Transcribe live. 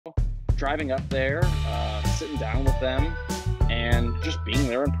driving up there, sitting down with them, and just being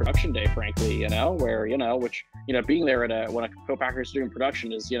there on production day, frankly, where, being there when a co-packer is doing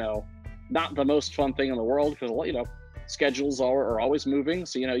production is, not the most fun thing in the world because, schedules are always moving.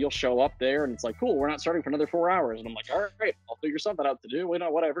 So, you'll show up there and it's like, cool, we're not starting for another 4 hours. And I'm like, all right, I'll figure something out to do,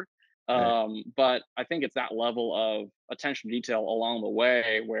 whatever. Right. But I think it's that level of attention to detail along the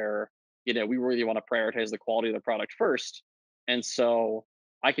way where, we really want to prioritize the quality of the product first. And so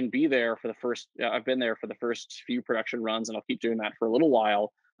I can be there for I've been there for the first few production runs, and I'll keep doing that for a little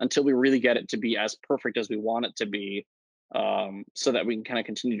while until we really get it to be as perfect as we want it to be, so that we can kind of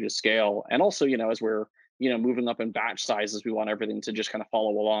continue to scale. And also, as we're, moving up in batch sizes, we want everything to just kind of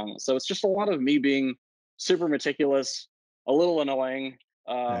follow along. So it's just a lot of me being super meticulous, a little annoying,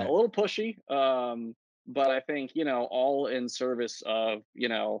 a Right. little pushy, but I think, all in service of,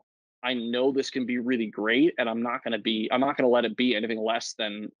 I know this can be really great, and I'm not going to let it be anything less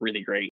than really great.